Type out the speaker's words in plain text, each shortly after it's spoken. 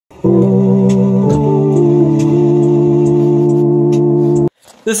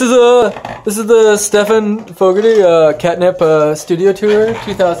This is the Stefan Fogarty Catnip studio tour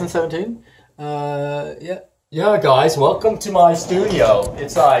 2017. Yeah, guys, welcome to my studio.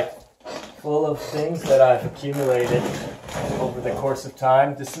 It's like full of things that I've accumulated over the course of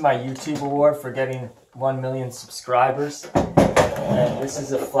time. This is my YouTube award for getting 1 million subscribers. And this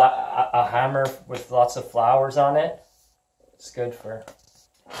is a hammer with lots of flowers on it. It's good for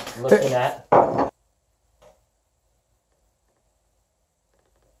looking at.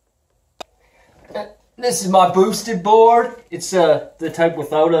 This is my boosted board. It's the type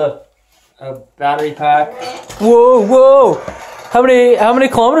without a battery pack. Whoa, whoa! How many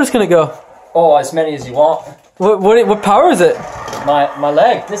kilometers can it go? Oh, as many as you want. What power is it? My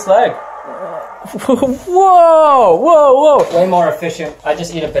leg, this leg. Whoa, whoa, whoa! Way more efficient. I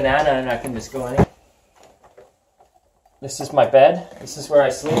just eat a banana and I can just go in. This is my bed. This is where I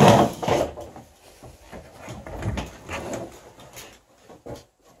sleep.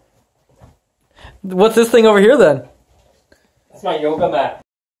 What's this thing over here then? That's my yoga mat.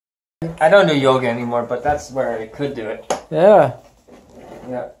 I don't do yoga anymore, but that's where I could do it. Yeah.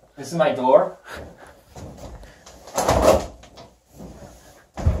 Yeah. This is my door.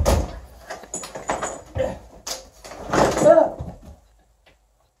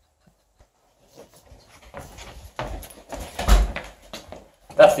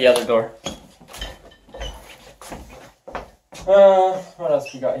 That's the other door. What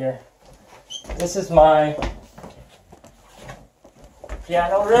else we got here? This is my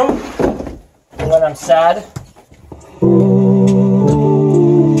piano room when I'm sad.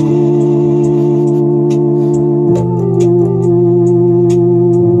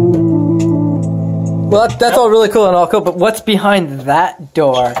 Well, that's all really cool and all cool, but what's behind that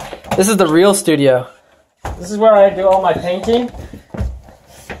door? This is the real studio. This is where I do all my painting.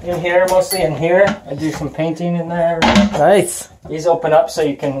 In here, mostly in here. I do some painting in there. Nice. These open up so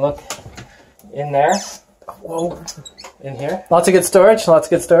you can look in there. Whoa. In here. Lots of good storage, lots of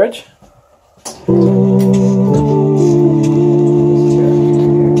good storage.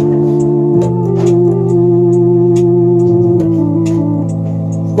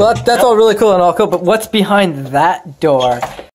 Well, that's all really cool and all cool, but what's behind that door?